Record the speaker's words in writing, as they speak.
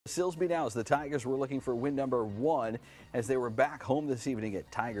Silsbee now as the Tigers were looking for win number 1 as they were back home this evening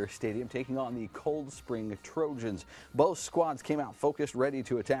at Tiger Stadium taking on the Coldspring Trojans. Both squads came out focused, ready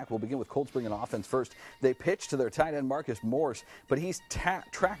to attack. We'll begin with Coldspring on offense first. They pitch to their tight end Marcus Morse, but he's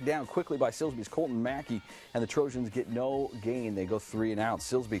tracked down quickly by Silsbee's Colton Mackey, and the Trojans get no gain. They go 3 and out.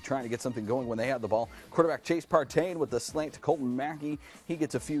 Silsbee trying to get something going when they have the ball. Quarterback Chase Partain with the slant to Colton Mackey. He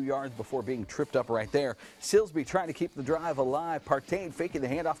gets a few yards before being tripped up right there. Silsbee trying to keep the drive alive. Partain faking the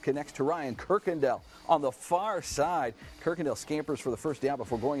handoff, connects to Ryan Kirkendall on the far side. Kirkendall scampers for the first down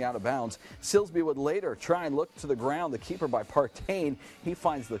before going out of bounds. Silsbee would later try and look to the ground. The keeper by Partain. He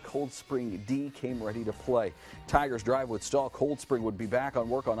finds the Coldspring D, came ready to play. Tigers drive would stall. Coldspring would be back on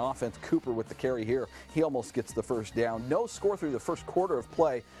work on offense. Cooper with the carry here. He almost gets the first down. No score through the first quarter of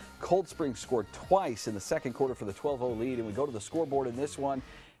play. Coldspring scored twice in the second quarter for the 12-0 lead, and we go to the scoreboard in this one.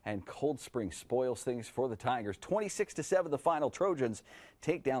 And Coldspring spoils things for the Tigers. 26-7 the final. Trojans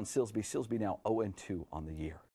take down Silsbee. Silsbee now 0-2 on the year.